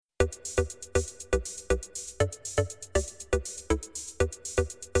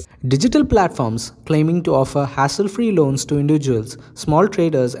Digital platforms claiming to offer hassle-free loans to individuals, small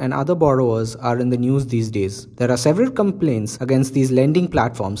traders, and other borrowers are in the news these days. There are several complaints against these lending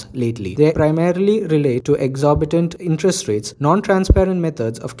platforms lately. They primarily relate to exorbitant interest rates, non-transparent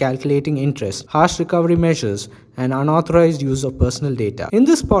methods of calculating interest, harsh recovery measures, and unauthorized use of personal data. In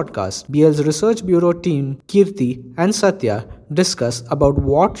this podcast, BL's Research Bureau team Kirti and Satya discuss about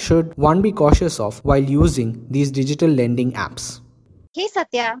what should one be cautious of while using these digital lending apps. Hey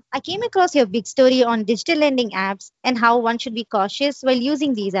Satya, I came across your big story on digital lending apps and how one should be cautious while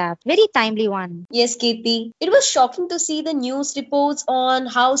using these apps. Very timely one. Yes, Kirti. It was shocking to see the news reports on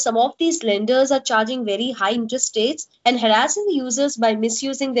how some of these lenders are charging very high interest rates and harassing the users by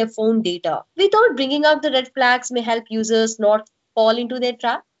misusing their phone data. We thought bringing up the red flags may help users not fall into their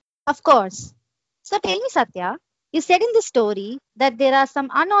trap. Of course. So tell me Satya, you said in the story that there are some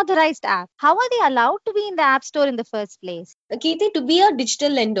unauthorized apps. How are they allowed to be in the App Store in the first place? Kirti, to be a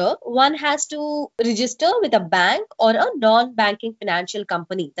digital lender, one has to register with a bank or a non-banking financial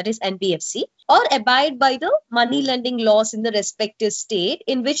company, that is NBFC, or abide by the money lending laws in the respective state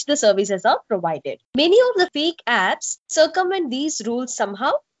in which the services are provided. Many of the fake apps circumvent these rules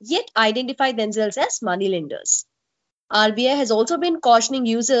somehow, yet identify themselves as money lenders. RBI has also been cautioning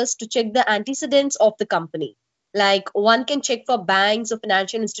users to check the antecedents of the company. Like one can check for banks or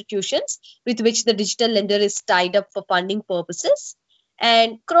financial institutions with which the digital lender is tied up for funding purposes,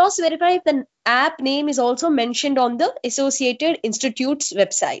 and cross verify if the app name is also mentioned on the associated institute's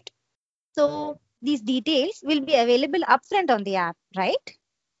website. So these details will be available upfront on the app, right?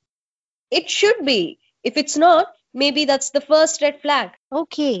 It should be. If it's not, maybe that's the first red flag.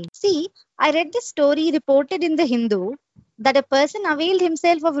 Okay. See, I read the story reported in the Hindu that a person availed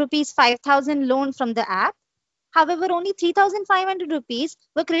himself of rupees 5,000 loan from the app. However, only 3,500 rupees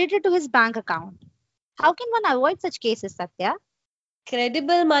were credited to his bank account. How can one avoid such cases, Satya?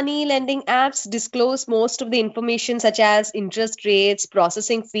 Credible money lending apps disclose most of the information such as interest rates,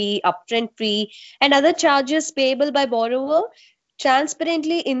 processing fee, upfront fee, and other charges payable by borrower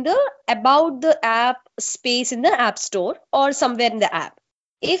transparently in the about the app space in the app store or somewhere in the app.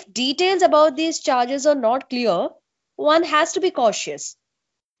 If details about these charges are not clear, one has to be cautious.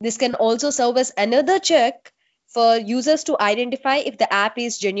 This can also serve as another check for users to identify if the app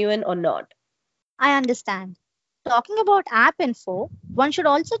is genuine or not. I understand. Talking about app info, one should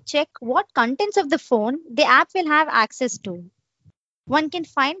also check what contents of the phone the app will have access to. One can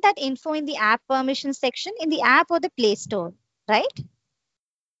find that info in the app permission section in the app or the Play Store, right?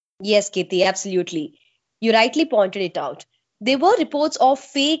 Yes, Kirti, absolutely. You rightly pointed it out. There were reports of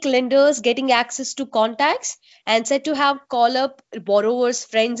fake lenders getting access to contacts and said to have call up borrowers,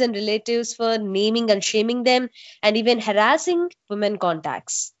 friends, and relatives for naming and shaming them and even harassing women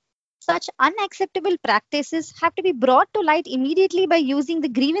contacts. Such unacceptable practices have to be brought to light immediately by using the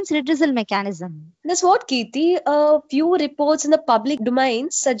grievance redressal mechanism. That's what, Kirti. A few reports in the public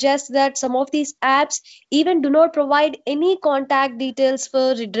domain suggest that some of these apps even do not provide any contact details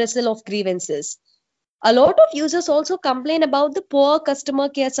for redressal of grievances. A lot of users also complain about the poor customer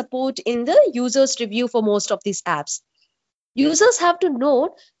care support in the user's review for most of these apps. Users have to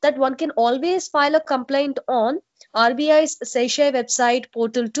note that one can always file a complaint on RBI's Seychelles website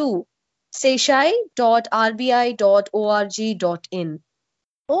portal too, seychelles.rbi.org.in.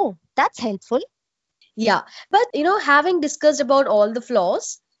 Oh, that's helpful. Yeah, but having discussed about all the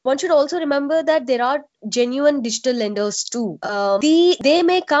flaws, one should also remember that there are genuine digital lenders too. They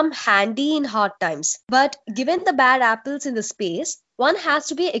may come handy in hard times, but given the bad apples in the space, one has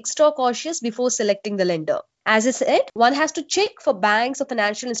to be extra cautious before selecting the lender. As I said, one has to check for banks or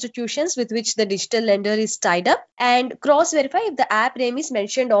financial institutions with which the digital lender is tied up and cross verify if the app name is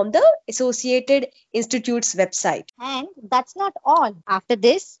mentioned on the associated institute's website. And that's not all. After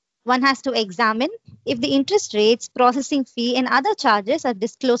this, one has to examine if the interest rates, processing fee, and other charges are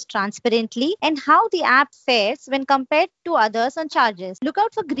disclosed transparently and how the app fares when compared to others on charges. Look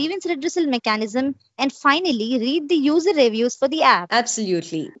out for grievance redressal mechanism and finally read the user reviews for the app.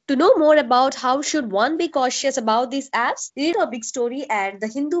 Absolutely. To know more about how should one be cautious about these apps, read our big story at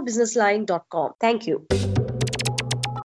thehindubusinessline.com. Thank you.